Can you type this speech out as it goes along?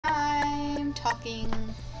I'm talking.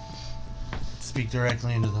 Speak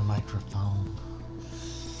directly into the microphone.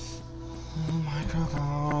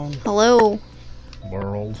 Microphone. Hello.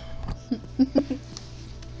 World.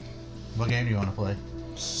 What game do you want to play?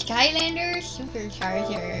 Skylanders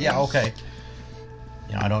Superchargers. Yeah, okay.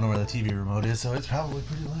 You know, I don't know where the TV remote is, so it's probably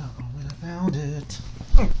pretty loud. Oh, wait, I found it.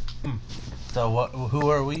 So, who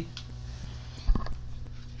are we?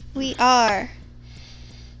 We are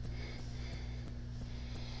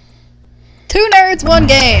 2 nerds, 1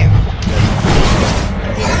 game.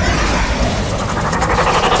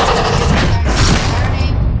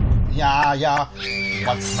 Yeah.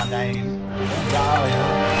 What's my name?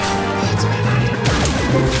 That's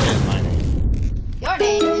my name. Your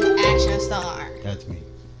name is Ashasaur. That's me.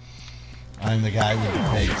 I'm the guy with the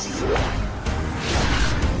face.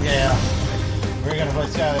 Yeah. We're gonna play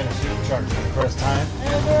Skylanders Superchargers for the first time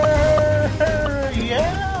ever! Yeah!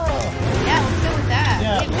 Yeah, let's go with that.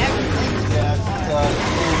 Yeah. We've never played this before.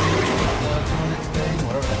 Thing,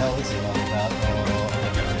 whatever the hell this is all about.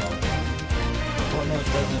 What knows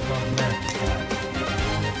President North America?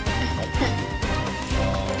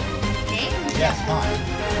 Game? Yes, fine.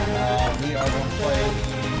 We are going to play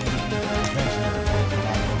Adventure.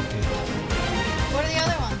 What are the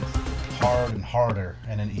other ones? Hard and harder,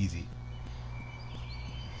 and then easy.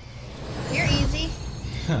 You're easy.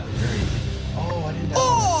 You're easy. Oh, I didn't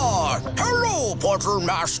Hello, Portal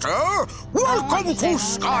Master. Welcome to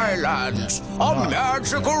Skylands, a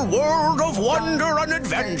magical world of wonder and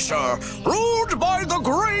adventure, ruled by the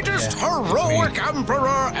greatest heroic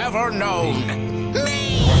emperor ever known.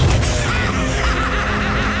 Me!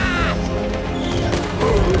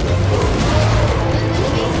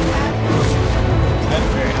 That's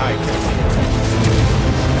very high.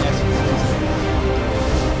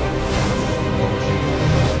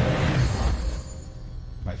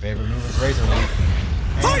 My favorite move is Razor Leaf.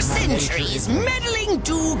 For centuries, meddling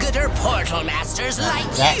do-gooder portal masters like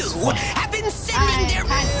you have been sending their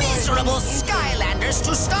miserable Skylanders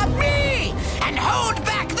to stop me and hold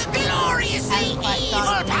back the gloriously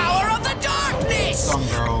evil power of the darkness.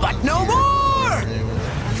 But no more!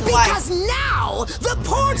 Because now the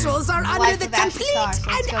portals are under the complete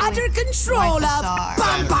and utter control of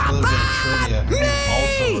me!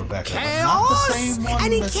 Chaos!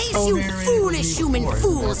 And in case you foolish human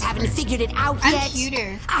fools haven't figured it out yet,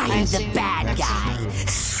 I'm the bad guy.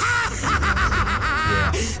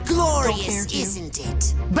 Glorious, isn't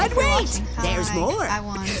it? But wait, there's more.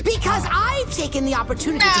 Because I've taken the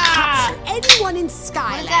opportunity to capture anyone in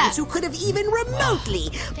Skylands who could have even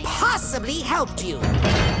remotely, possibly helped you.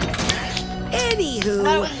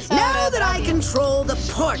 Anywho, now that I control the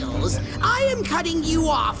portals, I am cutting you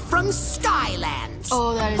off from Skylands.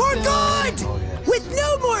 Oh, that is For good. With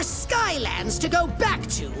no more Skylands to go back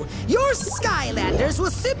to, your Skylanders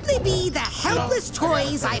will simply be the helpless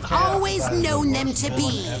toys I've always known them to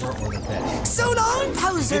be. So long,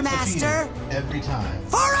 Poser Master. Every time.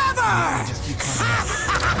 Forever!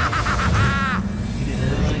 He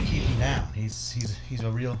didn't really keep him down. He's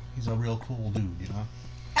a real cool dude, you know.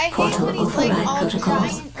 I hate when he's like all giant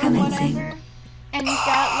or whatever, and he's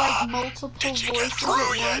got like multiple voices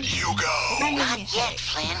at once. Not yet,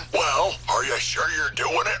 Flynn. Well, are you sure you're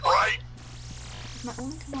doing it right? My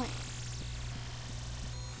only complaint.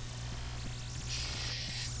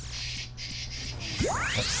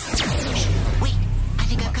 Wait, I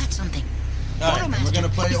think I've got something. Alright, we're gonna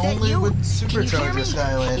play only with Supercharger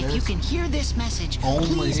Skylanders. If you can hear this message, Only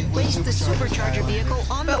please with place the Supercharger Supercharger vehicle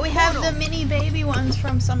on the But we have portal. the mini baby ones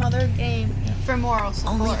from some other game for moral Only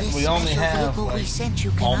support. this We only special have, vehicle we like, sent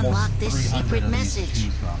you can almost unlock this 300 secret of these to message.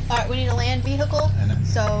 choose from. Alright, we need a land vehicle,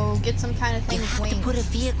 so get some kind of thing You with have to wings. put a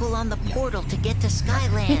vehicle on the portal to get to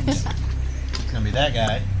Skylands. It's gonna be that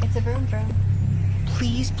guy. It's a vroom vroom.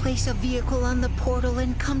 Please place a vehicle on the portal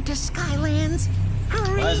and come to Skylands.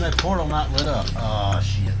 Hurry! Why is my portal not lit up? Oh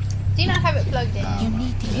shit. Do you not have it plugged in? You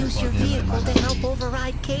need to use your vehicle to help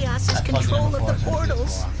override Chaos's I plugged it in control of before, the so it portals.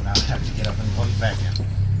 just belongs, and I'll have to get up and plug it back in.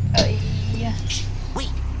 Oh, yeah. Wait,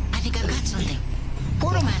 I think I've got something.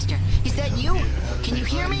 Portal Master, is that you? Can you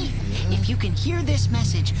hear me? If you can hear this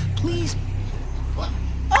message, please Oh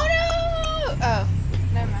no! Oh,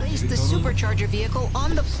 never mind. place the Supercharger vehicle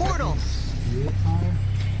on the portal.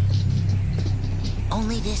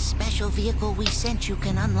 Only this special vehicle we sent you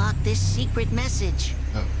can unlock this secret message.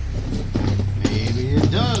 Oh. Maybe it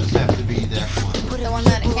does have to be that one. Put The a one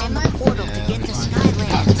that vehicle it on came the with? portal to get to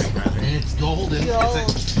Skylands. And it's golden. Gold.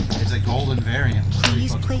 It's a golden variant.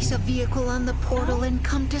 Please place a vehicle on the portal and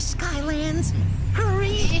come to Skylands.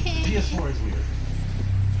 Hurry! PS4 is weird.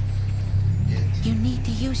 You need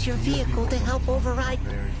to use your vehicle to help override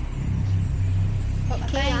Put my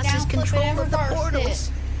thing Chaos's down. control of the portals.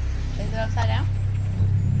 Is it upside down?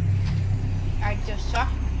 Alright, just shock.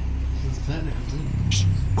 Shh,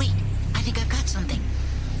 wait, I think I've got something.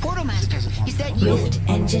 Portal Master, is that you? Rift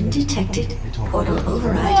engine detected. Portal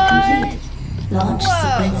override complete. Launch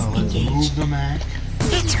sequence engaged. Move the Mac.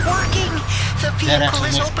 It's working! The vehicle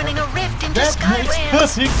is opening a rift into That makes Skylands!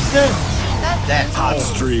 perfect sense. That's Hot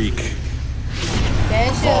streak.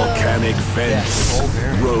 Volcanic fence.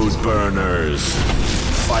 Road burners.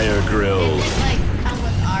 Fire grill. Is it like come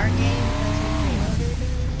with our game?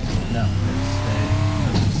 No,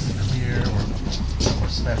 it's clear or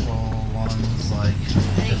special ones like.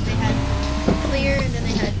 They had clear and then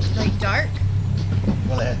they had like dark.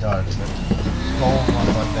 Well, they had dark, but gold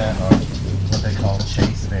ones like that are what they call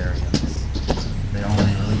chase variants. They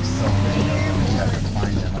only release so many of them. You have to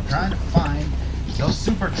find them. I'm trying to find those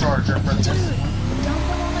supercharger for this one. Don't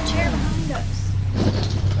put on the chair behind us.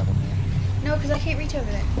 No, because I can't reach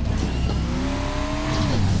over there.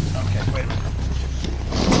 Okay, wait a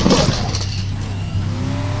minute.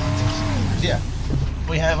 Yeah,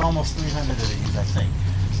 we have almost 300 of these, I think.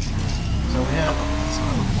 So we have,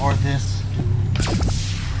 let's board this.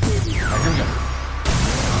 Alright, here we go.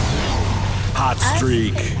 Hot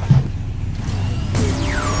streak.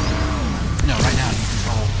 No, right now you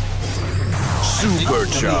control.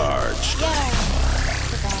 Supercharged. Yeah.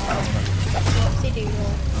 Whoopsie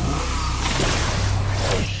doodle.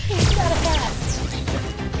 He's got a pass.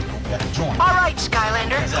 Got to join. Alright,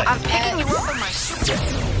 Skylander, I'm picking you up on my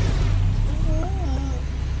super...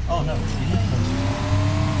 Oh no.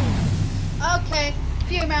 Okay,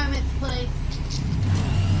 few moments, please.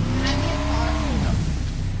 Can I be a car? No.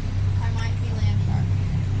 I might be land shark.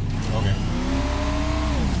 Okay.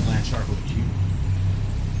 Land shark with a Q.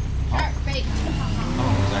 Shark fake. Oh,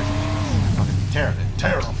 it was actually fucking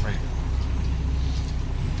terrible freight.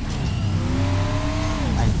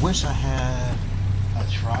 I wish I had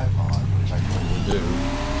a tripod, which I probably do,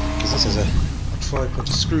 because this is a tripod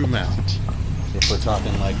screw mount. If we're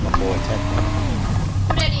talking like my boy Techno.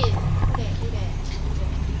 Who that is? Who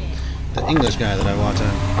that? The English guy that I want to,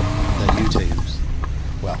 that YouTubes.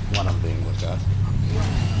 Well, one of them being English guy.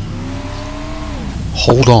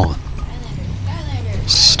 Hold on. Skylanders.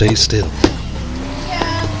 Stay still.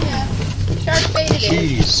 Yeah. Shark bait it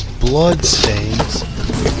is. Jeez, blood stains.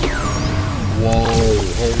 Whoa,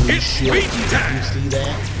 holy shit. Did you see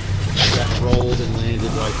that? I got rolled and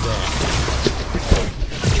landed like that.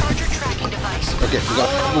 Charger tracking device. Okay,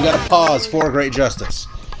 we got to pause for great justice.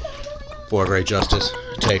 For great justice.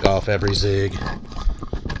 Take off every zig.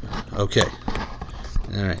 Okay.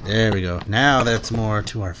 Alright, there we go. Now that's more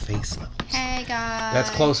to our face level. Hey guys. That's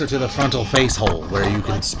closer to the frontal face hole where you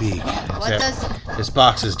can speak. does- This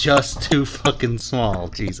box is just too fucking small.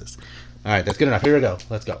 Jesus. Alright, that's good enough. Here we go.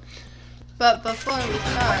 Let's go. But before we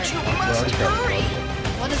start, You must hurry!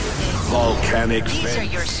 what is it thing? Volcanic These are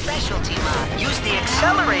fence. your specialty mod. Use the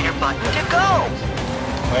accelerator button to go!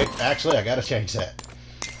 Wait, actually, I gotta change that.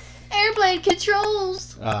 Airplane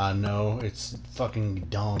controls. No, it's fucking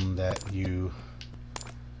dumb that you...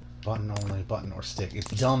 Button only, button or stick. It's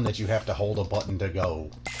dumb that you have to hold a button to go.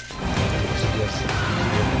 You just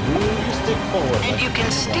move your stick forward. And like you can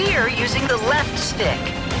steer using the left stick.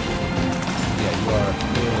 Yeah, you are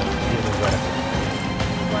near the reticle.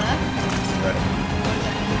 What? Reticle.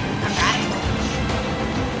 I'm radical.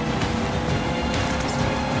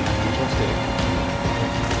 Control stick.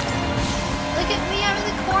 Look at me, I'm in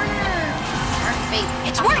the corner. Shark bait.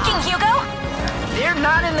 It's working, Hugo! They're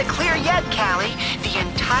not in the clear yet, Callie. The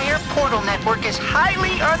entire portal network is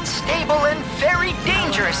highly unstable and very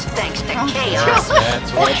dangerous thanks to chaos.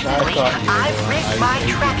 That's what I Fortunately, thought you were I've doing. rigged I my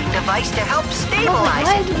hate tracking you. device to help stabilize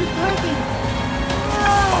it. It's working.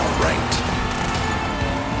 Alright.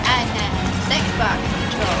 I have Xbox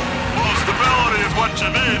control. Stability is what you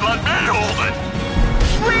need. Let me hold it.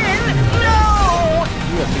 Flynn, no!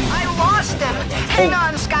 I lost him. Hang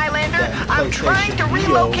on, Skylander. I'm trying to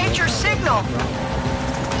relocate your signal.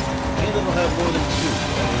 And it'll have more than two.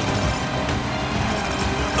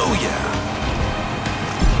 Oh yeah.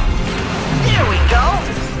 Here we go.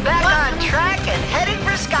 Back on track and heading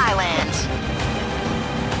for Skylands.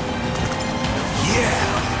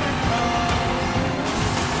 Yeah.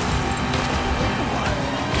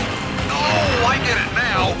 Oh, I get it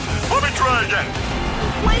now. Let me try again.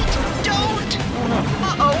 Wait, don't!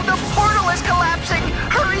 Uh-oh, the portal is collapsing!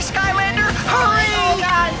 Hurry, Skylander, hurry! Oh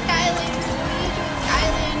god, Skylanders. What are you doing,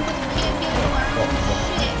 Skylanders? We can't be alone.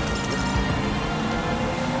 Shit.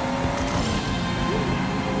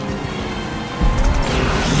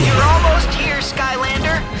 You're almost here,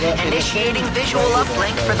 Skylander. Initiating visual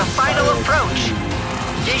uplink for the final approach.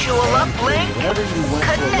 Visual uplink. Whenever you went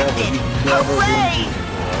to a level Connected. you've never been Hooray! to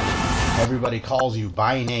before, everybody calls you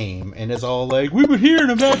by name, and it's all like, we were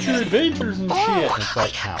hearing about your adventures and shit. And it's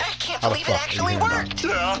like, how? I can't How the believe it fuck are actually you gonna know? worked.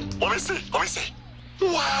 Yeah, let me see.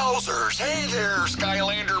 Wowzers! Hey there,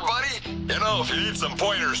 Skylander buddy. You know, if you need some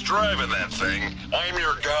pointers driving that thing, I'm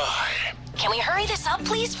your guy. Can we hurry this up,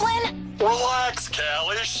 please, Flynn? Relax,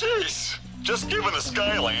 Callie. Sheesh. Just giving the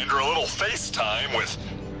Skylander a little FaceTime with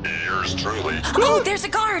yours truly. Oh, there's a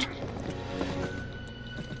guard!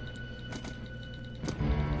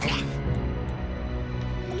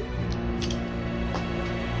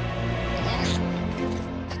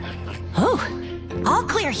 Oh, all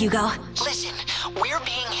clear, Hugo. Listen, we're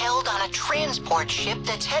being held on a transport ship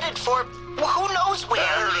that's headed for who knows I where.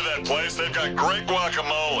 heard of that place. They've got great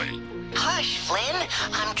guacamole. Hush, Flynn.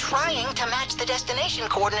 I'm trying to match the destination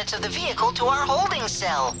coordinates of the vehicle to our holding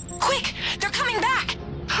cell. Quick, they're coming back!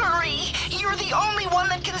 Hurry! You're the only one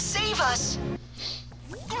that can save us.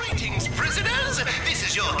 Greetings, prisoners. This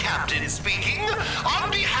is your captain speaking. On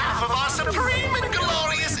behalf of our supreme and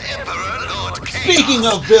glorious Emperor, Lord Chaos. Speaking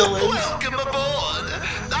of villains, Welcome aboard.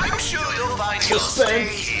 I'm sure you'll find your stay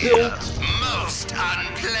suspense here built. most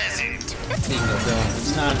unpleasant. Speaking of villains,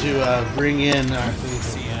 it's time to bring in our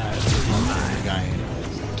guy.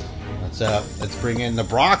 Let's bring in the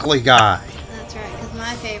broccoli guy. That's right, because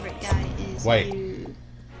my favorite guy is Wait. you.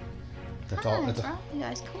 That's Oh, all. That's broccoli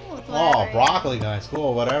guy's cool. With oh, whatever. broccoli guy's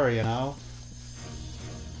cool. Whatever, you know.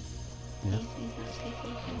 Yeah.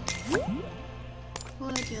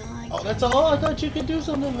 Would you like? Oh, that's all. I thought you could do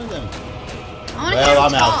something with him. I wanna hear Well,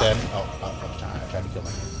 him I'm out talk. then. Oh, I'm trying to kill me.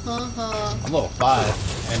 Uh-huh. I'm level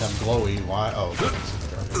 5, and I'm glowy. Why? Oh,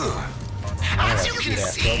 As you can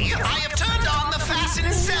see, I have turned on the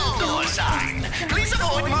fasten cell door sign. Please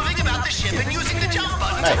avoid moving about the ship and using the jump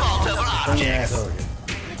button hey, to vault over bring your ass objects. over here.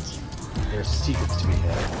 There's secrets to be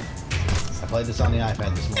had. I played this on the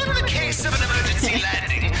iPad this morning. In the case of an emergency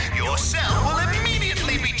landing, your cell will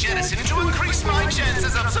immediately be jettisoned to increase my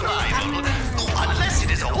chances of survival. Unless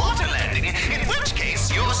it is a water landing, in which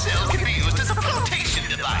case your cell can be used as a flotation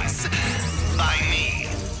device. By me.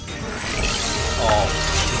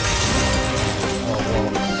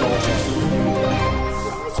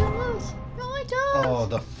 Oh,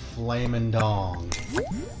 the flamin' dong.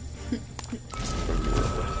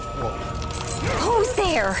 Who's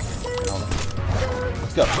there?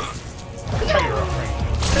 Let's go.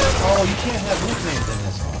 Oh, you can't have nicknames in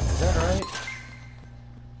this one. Is that right?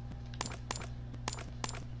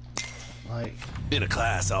 Like, In a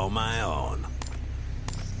class on my own.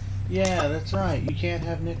 yeah, that's right. You can't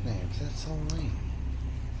have nicknames. That's so lame.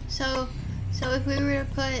 So if we were to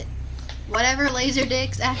put whatever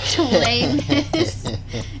Laserdick's actual name is,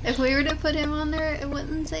 if we were to put him on there, it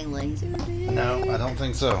wouldn't say Laserdick. No, I don't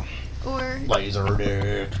think so. Or Laser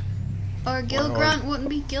dick. Gil Grunt wouldn't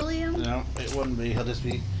be Gilliam. No, it wouldn't be. He'll just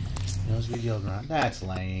be Gilgrunt. That's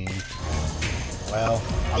lame. Well,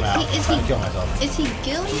 I'm out. I'm trying to kill myself. Is he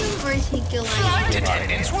Gilliam or is he Gilliam? Flight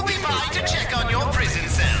attendants will be by to check on your prison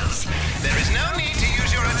cells. There is no need to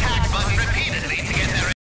use your attack button repeatedly to get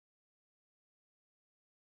there.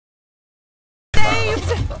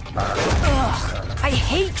 Saved! Ugh, I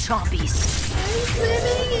hate chompies.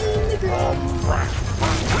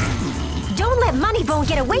 Don't let Moneybone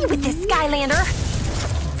get away with this, Skylander.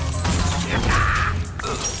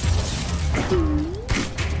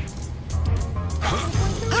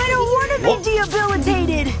 I don't want to be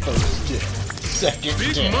debilitated. First dick. Second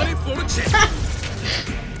Big dick. money for the check.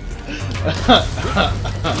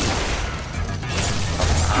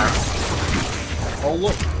 Oh,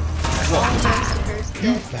 look. First You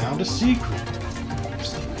death. found a secret.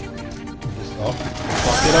 Just, oh,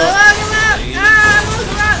 fuck it Look up. him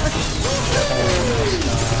up!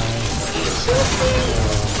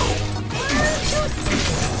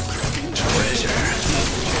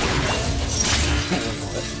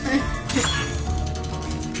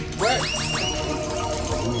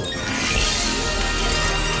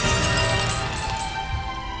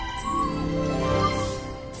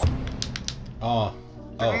 Oh.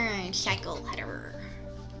 Burn cycle header.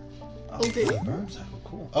 Okay. Burn cycle,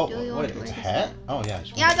 cool. Oh, Do you want wait, to it's a wear hat? Oh, yeah.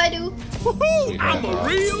 Sure. Yes, I do. Sweet I'm hat. a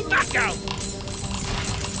real knockout.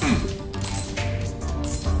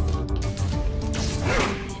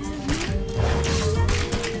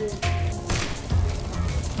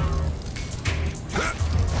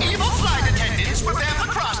 Evil flight attendants, prepare for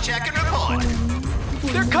cross-check and report.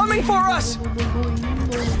 They're coming for us!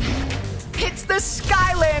 It's the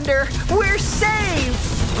Skylander! We're saved!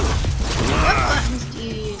 What buttons do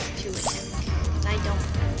you use to attack? I don't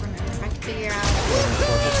remember. I have to figure out.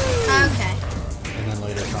 Okay. And then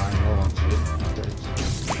later triangle once you get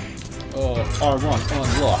R1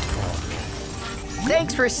 unlock.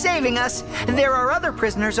 Thanks for saving us. There are other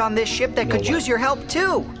prisoners on this ship that could use your help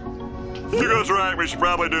too. Hugo's right. We should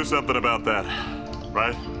probably do something about that.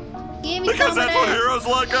 Right? Because that's what heroes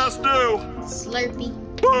like us do. Slurpee.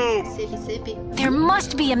 Boom. Sippy sippy. There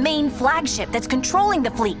must be a main flagship that's controlling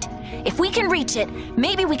the fleet. If we can reach it,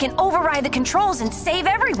 maybe we can override the controls and save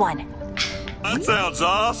everyone. That sounds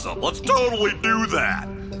awesome. Let's totally do that.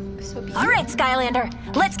 All right, Skylander,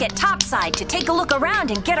 let's get topside to take a look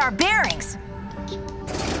around and get our bearings.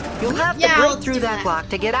 You'll have to break through that block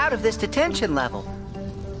to get out of this detention level.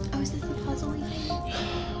 Oh, is this the puzzle we did?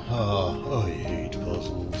 Oh, I hate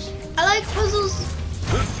puzzles. I like puzzles.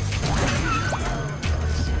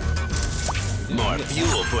 More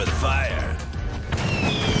fuel for the fire.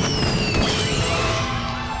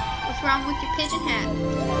 What's wrong with your pigeon hat?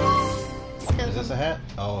 Is this a hat?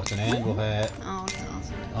 Oh, it's an angle hat. Oh, it's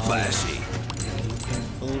awesome. Flashy.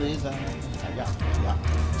 Believe that. Yeah.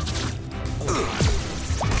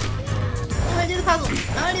 I wanna do the puzzle.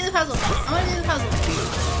 I wanna do the puzzle.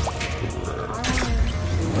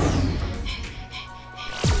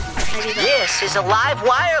 This is a live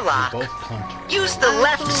wire lock. Use the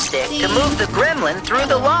left stick to move the gremlin through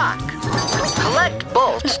the lock. Collect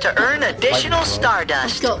bolts to earn additional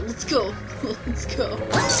stardust. Let's go.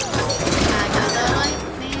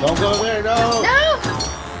 Don't go there, no!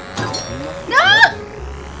 No!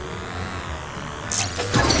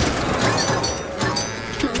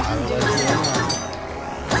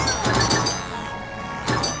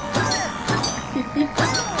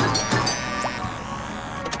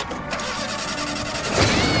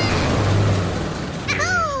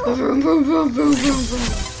 Vroom, vroom, vroom, vroom, vroom, vroom.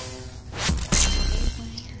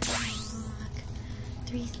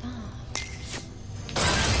 3 spots.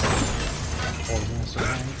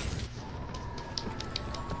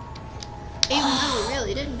 Even though we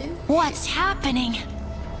really didn't do. What's happening?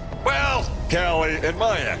 Well, Callie, in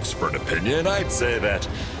my expert opinion, I'd say that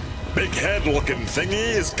big head-looking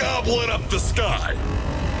thingy is gobbling up the sky.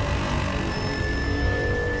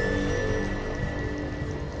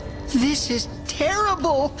 This is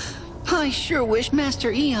terrible. I sure wish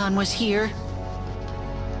Master Eon was here.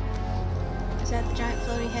 Is that the giant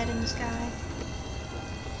floaty head in the sky?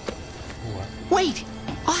 Wait!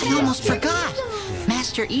 I almost forgot.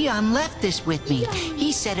 Master Eon left this with me.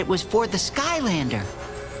 He said it was for the Skylander.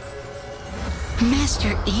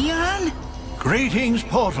 Master Eon? Greetings,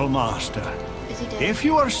 Portal Master. Is he dead? If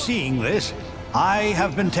you are seeing this, I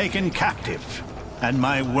have been taken captive, and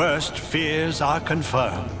my worst fears are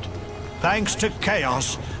confirmed. Thanks to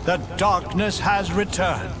Chaos, the darkness has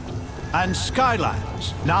returned, and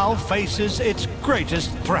Skylands now faces its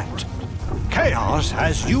greatest threat. Chaos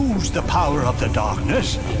has used the power of the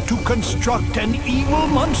darkness to construct an evil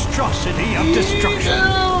monstrosity of destruction.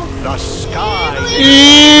 The Sky.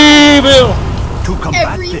 Evil! To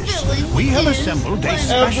combat this, we have assembled a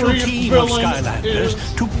special team of Skylanders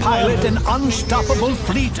to pilot an unstoppable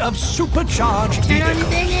fleet of supercharged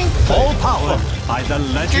vehicles, all powered by the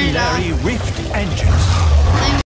legendary Rift engines.